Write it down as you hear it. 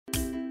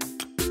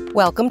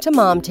Welcome to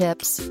Mom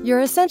Tips, your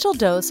essential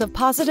dose of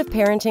positive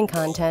parenting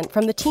content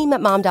from the team at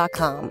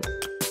mom.com.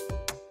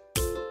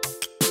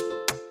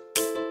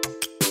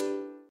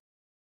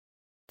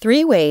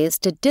 3 ways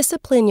to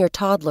discipline your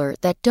toddler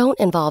that don't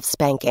involve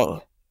spanking.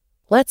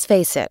 Let's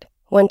face it,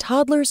 when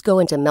toddlers go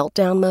into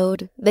meltdown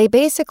mode, they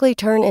basically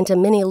turn into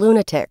mini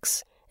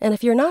lunatics. And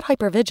if you're not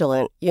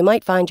hypervigilant, you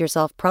might find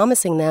yourself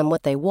promising them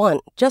what they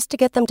want just to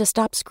get them to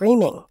stop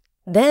screaming.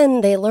 Then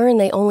they learn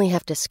they only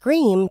have to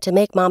scream to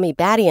make mommy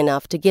batty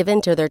enough to give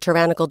in to their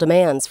tyrannical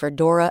demands for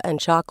Dora and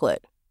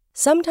chocolate.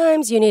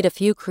 Sometimes you need a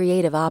few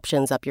creative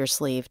options up your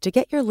sleeve to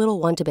get your little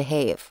one to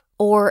behave,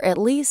 or at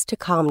least to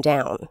calm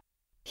down.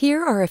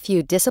 Here are a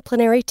few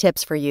disciplinary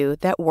tips for you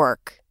that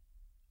work.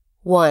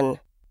 1.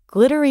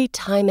 Glittery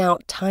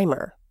timeout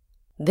timer.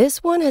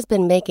 This one has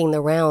been making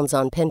the rounds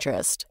on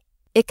Pinterest.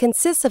 It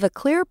consists of a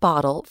clear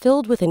bottle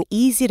filled with an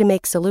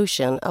easy-to-make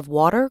solution of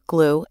water,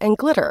 glue, and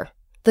glitter.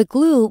 The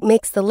glue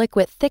makes the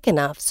liquid thick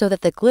enough so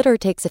that the glitter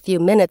takes a few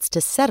minutes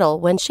to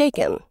settle when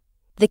shaken.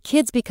 The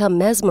kids become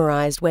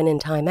mesmerized when in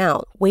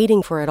timeout,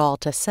 waiting for it all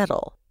to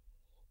settle.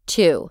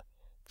 2.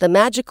 The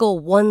magical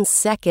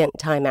 1-second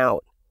timeout.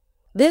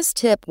 This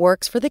tip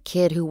works for the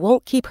kid who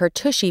won't keep her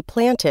tushy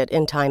planted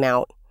in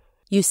timeout.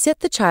 You sit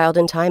the child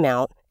in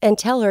timeout and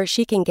tell her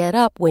she can get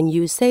up when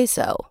you say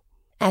so.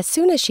 As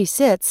soon as she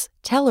sits,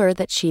 tell her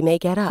that she may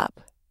get up.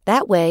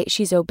 That way,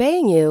 she's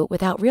obeying you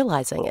without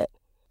realizing it.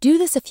 Do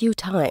this a few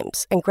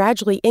times and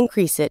gradually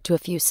increase it to a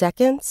few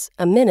seconds,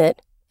 a minute,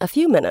 a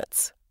few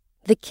minutes.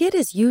 The kid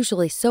is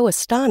usually so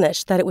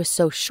astonished that it was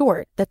so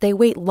short that they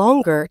wait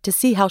longer to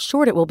see how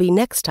short it will be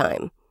next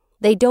time.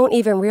 They don't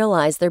even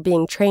realize they're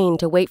being trained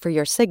to wait for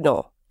your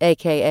signal,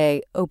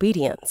 aka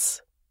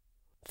obedience.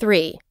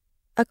 3.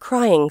 A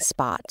crying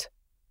spot.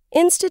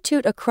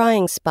 Institute a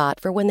crying spot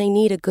for when they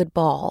need a good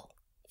ball.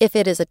 If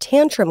it is a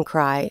tantrum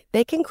cry,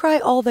 they can cry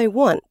all they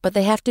want, but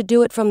they have to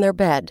do it from their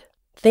bed.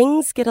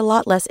 Things get a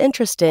lot less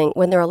interesting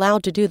when they're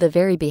allowed to do the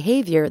very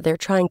behavior they're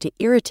trying to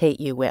irritate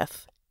you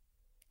with.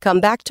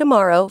 Come back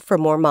tomorrow for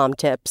more mom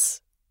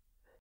tips.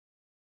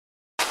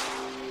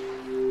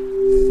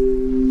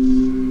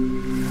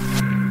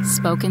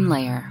 Spoken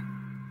Layer.